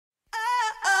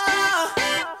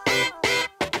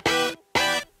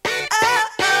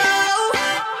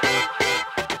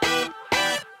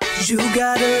you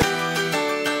got it.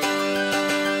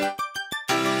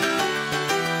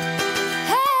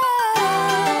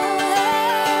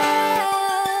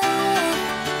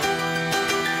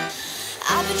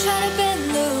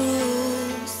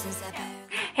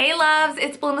 Hey loves,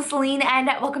 it's Belinda, Selene, and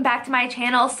welcome back to my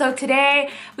channel. So today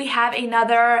we have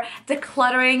another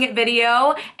decluttering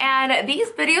video, and these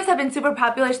videos have been super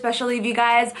popular, especially if you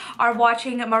guys are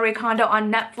watching Marie Kondo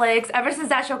on Netflix. Ever since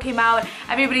that show came out,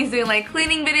 everybody's doing like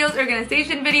cleaning videos,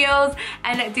 organization videos,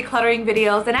 and decluttering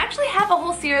videos. And I actually have a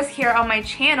whole series here on my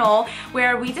channel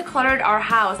where we decluttered our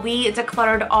house. We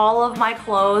decluttered all of my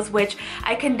clothes, which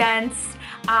I condensed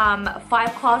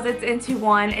 5 closets into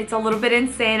one. It's a little bit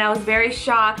insane. I was very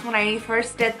shocked when I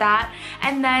first did that.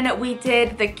 And then we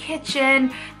did the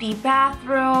kitchen, the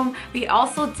bathroom. We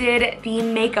also did the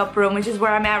makeup room, which is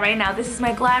where I'm at right now. This is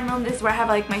my glam room. This is where I have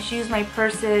like my shoes, my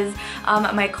purses,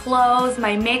 my clothes,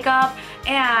 my makeup.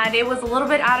 And it was a little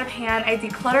bit out of hand. I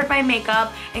decluttered my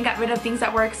makeup and got rid of things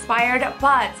that were expired,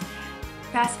 but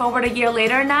fast forward a year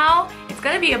later now, it's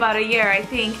gonna be about a year, I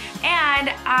think,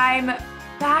 and I'm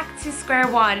back to square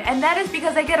one. And that is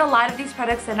because I get a lot of these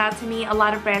products sent out to me. A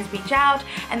lot of brands reach out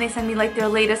and they send me like their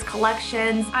latest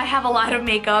collections. I have a lot of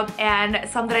makeup and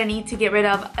some that I need to get rid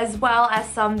of, as well as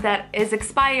some that is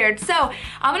expired. So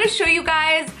I'm gonna show you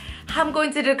guys how I'm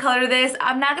going to declutter this.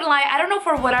 I'm not gonna lie, I don't know,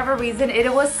 for whatever reason, it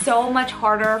was so much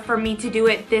harder for me to do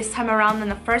it this time around than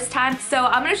the first time. So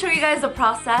I'm gonna show you guys the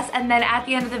process, and then at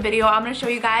the end of the video, I'm gonna show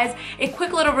you guys a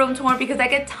quick little room tour because I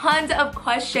get tons of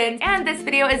questions. And this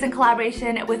video is in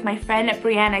collaboration with my friend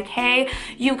Brianna K.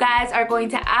 You guys are going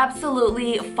to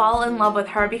absolutely fall in love with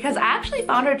her because I actually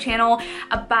found her channel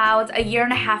about a year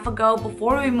and a half ago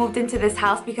before we moved into this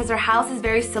house, because her house is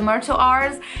very similar to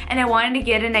ours and I wanted to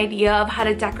get an idea of how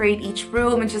to decorate each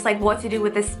room and just like what to do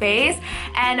with this space.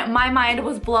 And my mind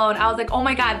was blown. I was like, oh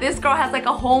my god, this girl has like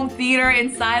a home theater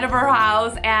inside of her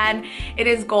house and it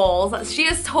is goals. She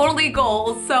is totally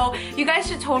goals. So you guys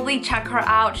should totally check her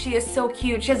out. She is so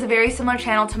cute. She has a very similar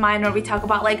channel to mine where we talk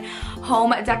about like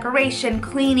home decoration,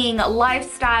 cleaning,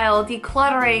 lifestyle,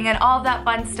 decluttering, and all of that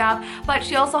fun stuff. But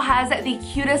she also has the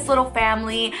cutest little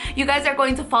family. You guys are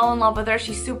going to fall in love with her.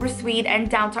 She's super sweet and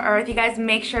down to earth. You guys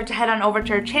make sure to head on over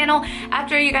to her channel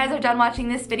after you guys are done watching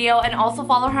this video, and also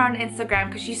follow her on Instagram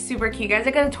because she's super cute. You guys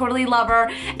are gonna totally love her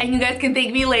and you guys can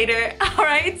thank me later.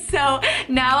 Alright, so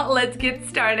now let's get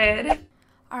started.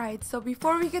 Alright, so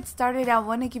before we get started, I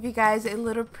want to give you guys a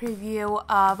little preview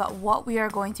of what we are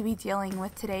going to be dealing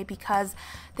with today, because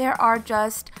there are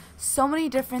just so many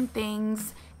different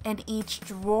things in each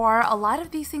drawer. A lot of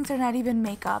these things are not even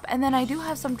makeup, and then I do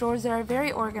have some drawers that are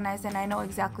very organized and I know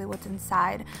exactly what's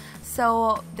inside.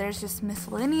 So there's just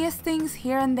miscellaneous things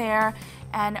here and there,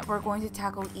 and we're going to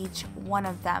tackle each one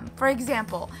of them. For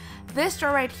example, this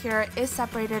drawer right here is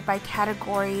separated by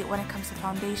category when it comes to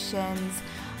foundations,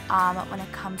 when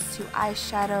it comes to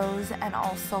eyeshadows, and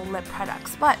also lip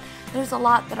products. But there's a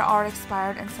lot that are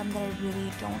expired and some that I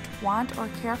really don't want or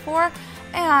care for,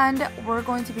 and we're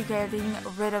going to be getting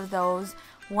rid of those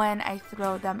when I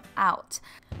throw them out.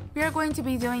 We are going to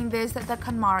be doing this the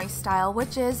Konmari style,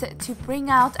 which is to bring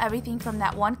out everything from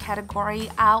that one category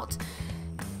out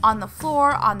on the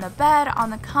floor, on the bed, on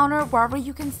the counter, wherever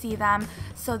you can see them,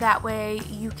 so that way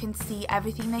you can see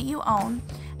everything that you own.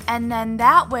 And then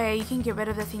that way you can get rid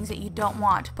of the things that you don't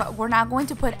want. But we're not going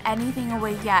to put anything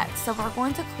away yet. So we're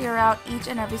going to clear out each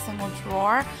and every single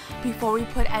drawer before we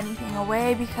put anything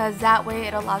away, because that way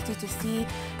it allows you to see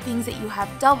things that you have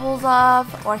doubles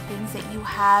of, or things that you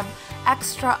have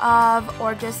extra of,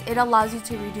 or just it allows you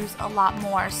to reduce a lot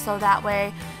more, so that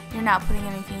way you're not putting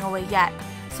anything away yet.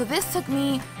 So this took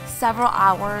me several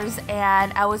hours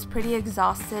and I was pretty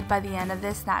exhausted by the end of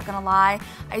this, not gonna lie.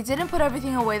 I didn't put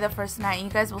everything away the first night. You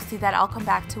guys will see that. I'll come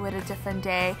back to it a different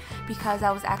day because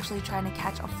I was actually trying to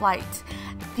catch a flight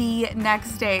the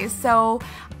next day. So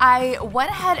I went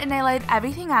ahead and I laid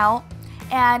everything out,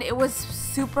 and it was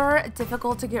super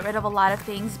difficult to get rid of a lot of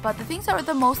things, but the things that were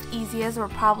the most easiest were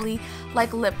probably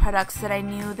like lip products that I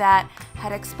knew that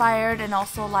had expired, and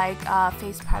also like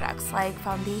face products like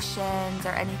foundations or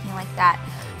anything like that.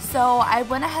 So I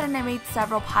went ahead and I made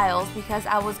several piles because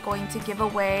I was going to give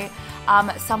away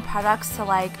some products to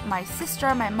like my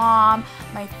sister, my mom,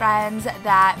 my friends,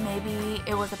 that maybe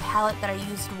it was a palette that I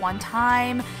used one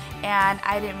time and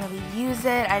I didn't really use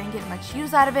it. I didn't get much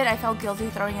use out of it. I felt guilty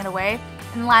throwing it away.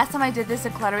 And last time I did this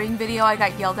decluttering video, I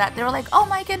got yelled at. They were like, oh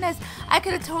my goodness, I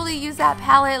could have totally used that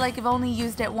palette, like I've only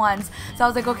used it once. So I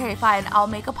was like, okay, fine, I'll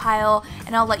make a pile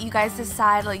and I'll let you guys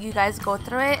decide, let you guys go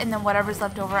through it, and then whatever's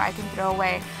left over I can throw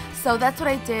away. So that's what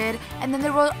I did. And then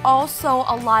there were also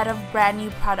a lot of brand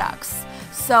new products.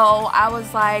 So I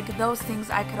was like, those things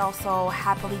I could also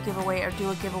happily give away or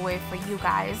do a giveaway for you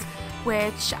guys,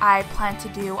 which I plan to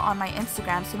do on my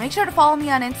Instagram. So make sure to follow me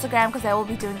on Instagram because I will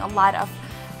be doing a lot of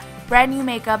brand new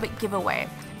makeup giveaway.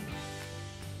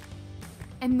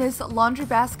 And this laundry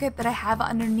basket that I have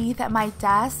underneath at my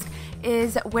desk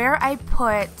is where I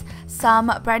put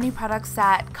some brand new products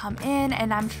that come in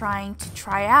and I'm trying to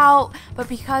try out, but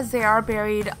because they are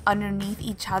buried underneath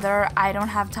each other, I don't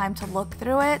have time to look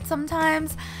through it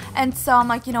sometimes. And so I'm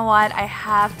like, you know what, I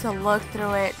have to look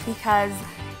through it because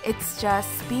it's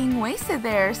just being wasted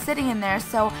there, sitting in there.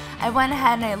 So I went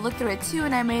ahead and I looked through it too,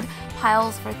 and I made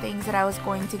piles for things that I was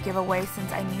going to give away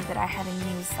since I knew that I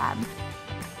hadn't used them.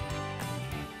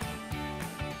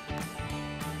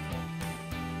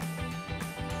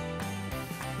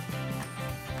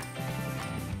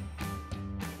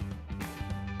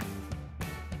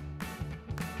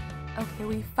 Okay,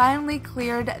 we finally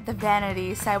cleared the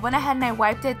vanity, so I went ahead and I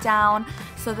wiped it down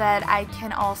so that I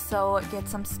can also get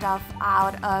some stuff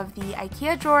out of the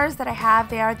IKEA drawers that I have.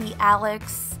 They are the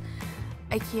Alex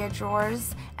IKEA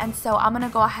drawers, and so I'm gonna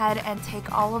go ahead and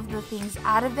take all of the things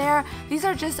out of there. These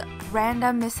are just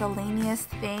random miscellaneous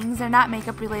things. They're not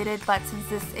makeup related, but since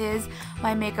this is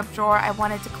my makeup drawer, I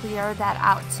wanted to clear that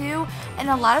out too. And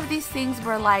a lot of these things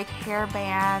were like hair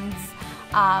bands,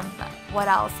 what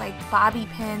else, like bobby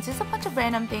pins, just a bunch of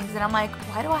random things, and I'm like,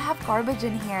 why do I have garbage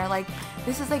in here? Like,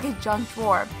 this is like a junk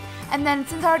drawer. And then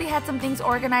since I already had some things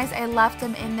organized, I left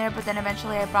them in there, but then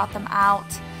eventually I brought them out.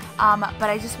 But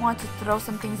I just wanted to throw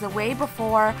some things away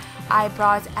before I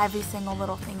brought every single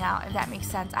little thing out, if that makes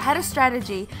sense. I had a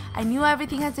strategy. I knew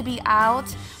everything had to be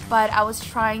out, but I was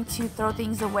trying to throw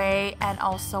things away and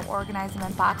also organize them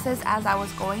in boxes as I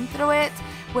was going through it,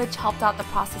 which helped out the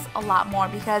process a lot more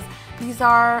because these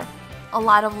are a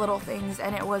lot of little things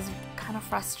and it was kind of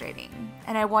frustrating.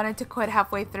 And I wanted to quit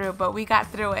halfway through, but we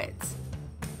got through it.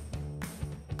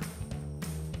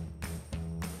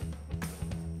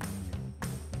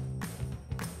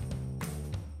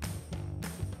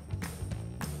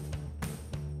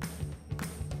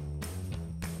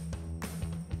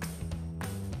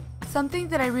 Something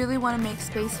that I really want to make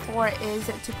space for is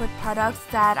to put products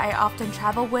that I often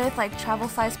travel with, like travel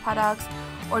size products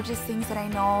or just things that I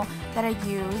know that I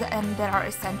use and that are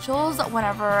essentials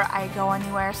whenever I go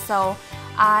anywhere. So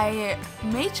I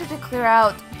made sure to clear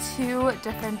out 2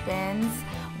 different bins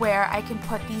where I can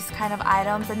put these kind of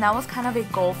items, and that was kind of a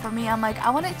goal for me. I'm like, I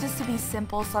want it just to be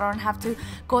simple so I don't have to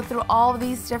go through all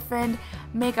these different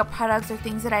makeup products or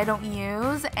things that I don't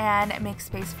use and make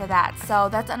space for that. So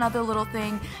that's another little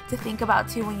thing to think about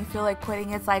too when you feel like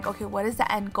quitting. It's like, okay, what is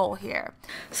the end goal here?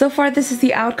 So far, this is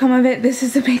the outcome of it. This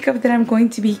is the makeup that I'm going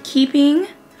to be keeping.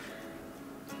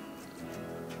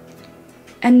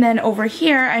 And then over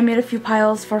here, I made a few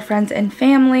piles for friends and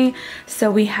family.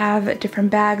 So we have different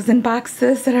bags and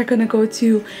boxes that are gonna go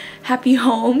to happy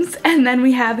homes. And then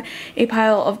we have a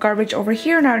pile of garbage over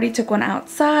here, and I already took one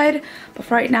outside. But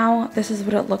for right now, this is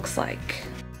what it looks like.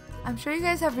 I'm sure you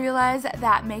guys have realized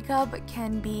that makeup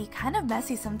can be kind of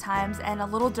messy sometimes and a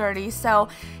little dirty. So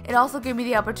it also gave me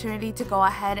the opportunity to go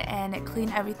ahead and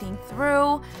clean everything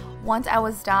through once I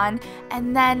was done.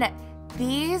 And then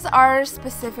these are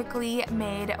specifically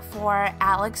made for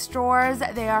Alex drawers.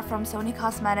 They are from Sony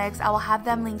Cosmetics. I will have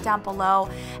them linked down below,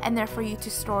 and they're for you to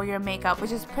store your makeup,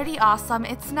 which is pretty awesome.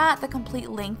 It's not the complete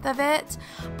length of it,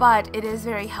 but it is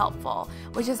very helpful,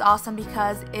 which is awesome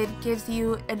because it gives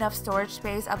you enough storage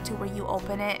space up to where you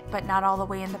open it, but not all the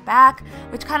way in the back,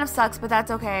 which kind of sucks, but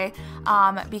that's okay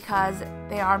because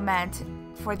they are meant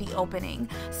for the opening.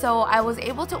 So I was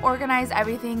able to organize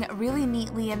everything really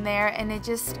neatly in there, and it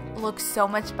just looks so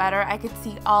much better. I could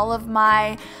see all of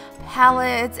my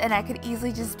palettes, and I could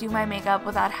easily just do my makeup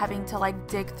without having to like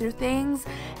dig through things.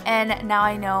 And now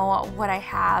I know what I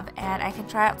have, and I can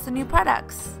try out some new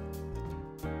products.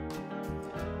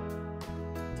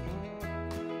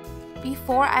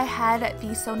 Before I had the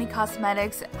Sony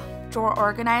Cosmetics drawer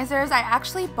organizers, I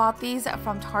actually bought these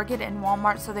from Target and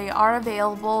Walmart, so they are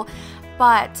available,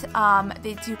 but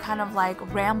they do kind of like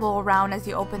ramble around as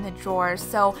you open the drawers.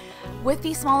 So with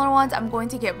these smaller ones, I'm going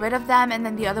to get rid of them, and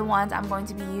then the other ones I'm going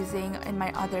to be using in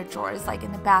my other drawers, like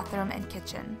in the bathroom and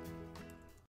kitchen.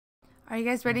 Are you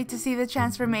guys ready to see the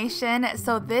transformation?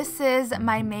 So this is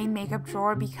my main makeup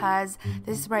drawer because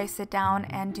this is where I sit down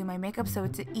and do my makeup, so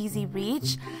it's an easy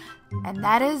reach. And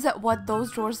that is what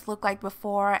those drawers look like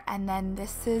before, and then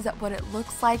this is what it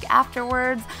looks like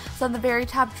afterwards. So in the very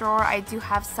top drawer, I do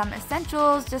have some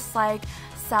essentials, just like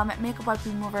some makeup wipe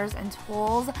removers and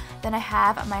tools. Then I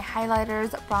have my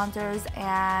highlighters, bronzers,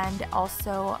 and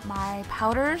also my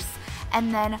powders.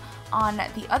 And then on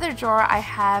the other drawer, I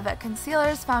have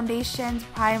concealers, foundations,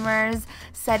 primers,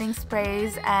 setting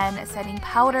sprays, and setting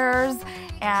powders,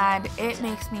 and it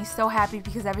makes me so happy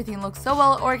because everything looks so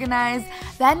well organized.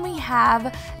 Then we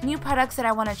have new products that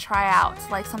I want to try out,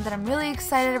 like something I'm really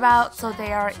excited about, so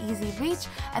they are easy reach.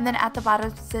 And then at the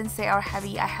bottom, since they are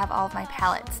heavy, I have all of my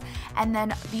palettes. And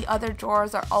then the other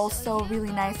drawers are also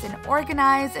really nice and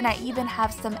organized, and I even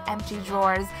have some empty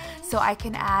drawers so I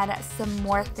can add some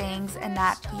more things and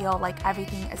not feel like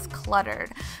everything is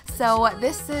cluttered. So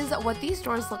this is what these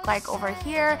drawers look like over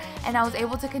here, and I was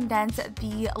able to condense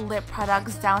the lip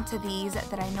products down to these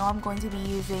that I know I'm going to be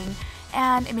using,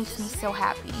 and it makes me so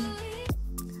happy.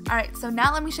 Alright, so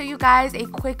now let me show you guys a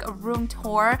quick room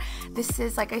tour. This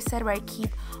is, like I said, where I keep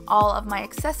all of my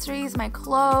accessories, my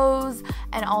clothes,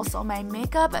 and also my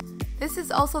makeup. This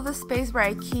is also the space where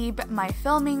I keep my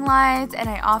filming lights, and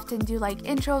I often do like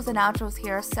intros and outros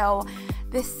here, so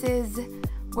this is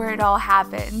where it all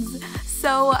happens.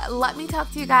 So let me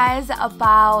talk to you guys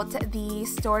about the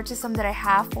storage system that I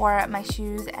have for my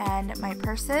shoes and my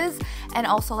purses, and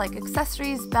also like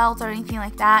accessories, belts, or anything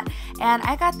like that. And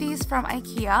I got these from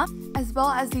IKEA, as well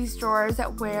as these drawers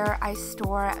where I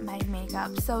store my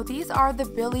makeup. So these are the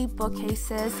Billy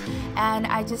bookcases, and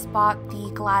I just bought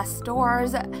the glass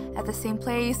doors at the same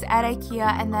place at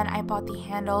IKEA, and then I bought the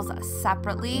handles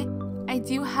separately. I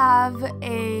do have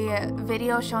a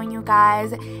video showing you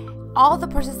guys all the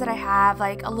purses that I have,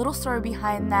 like a little story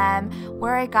behind them,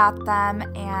 where I got them,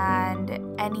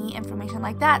 and any information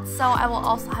like that. So I will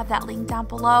also have that link down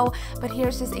below, but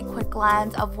here's just a quick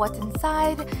glance of what's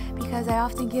inside, because I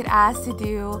often get asked to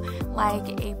do like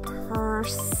a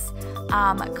purse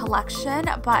collection,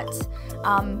 but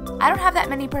I don't have that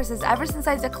many purses. Ever since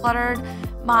I decluttered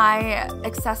my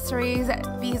accessories,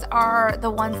 these are the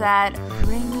ones that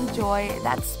bring me joy,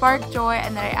 that spark joy,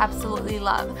 and that I absolutely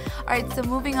love. Alright, so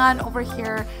moving on over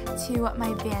here to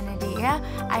my vanity,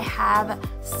 I have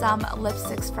some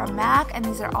lipsticks from MAC, and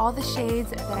these are all the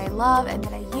shades that I love and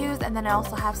that I use, and then I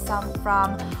also have some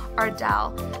from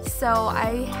Ardell. So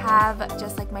I have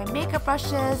just like my makeup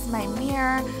brushes, my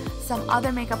mirror, some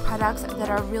other makeup products that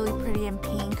are really pretty in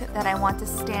pink that I want to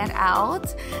stand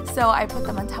out, so I put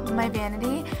them on top of my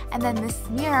vanity. And then this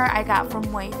mirror I got from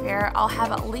Wayfair. I'll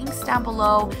have links down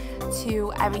below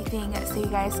to everything so you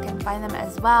guys can find them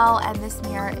as well. And this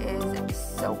mirror is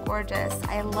so gorgeous.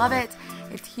 I love it.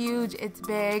 It's huge, it's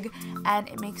big, and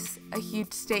it makes a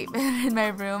huge statement in my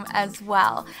room as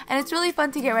well. And it's really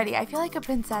fun to get ready. I feel like a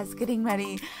princess getting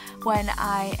ready when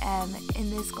I am in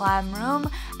this glam room.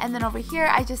 And then over here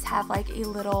I just have like a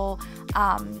little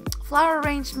flower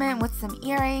arrangement with some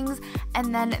earrings.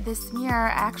 And then this mirror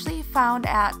I actually found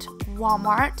at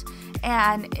Walmart,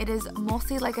 and it is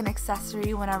mostly like an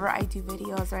accessory whenever I do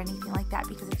videos or anything like that,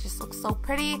 because it just looks so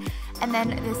pretty. And then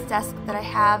this desk that I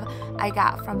have, I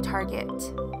got from Target.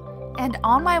 And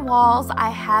on my walls, I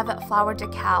have flower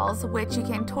decals, which you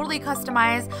can totally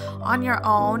customize on your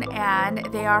own, and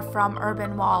they are from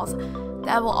Urban Walls.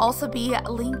 That will also be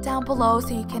linked down below so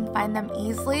you can find them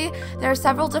easily. There are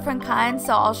several different kinds,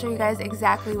 so I'll show you guys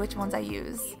exactly which ones I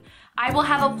use. I will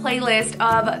have a playlist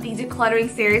of the decluttering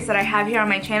series that I have here on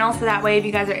my channel, so that way if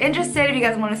you guys are interested, if you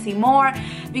guys want to see more,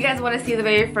 if you guys want to see the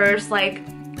very first like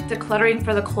decluttering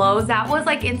for the clothes, that was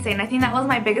like insane. I think that was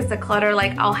my biggest declutter.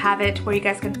 Like, I'll have it where you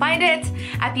guys can find it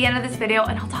at the end of this video,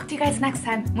 and I'll talk to you guys next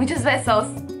time. Muchos besos.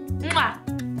 Mwah.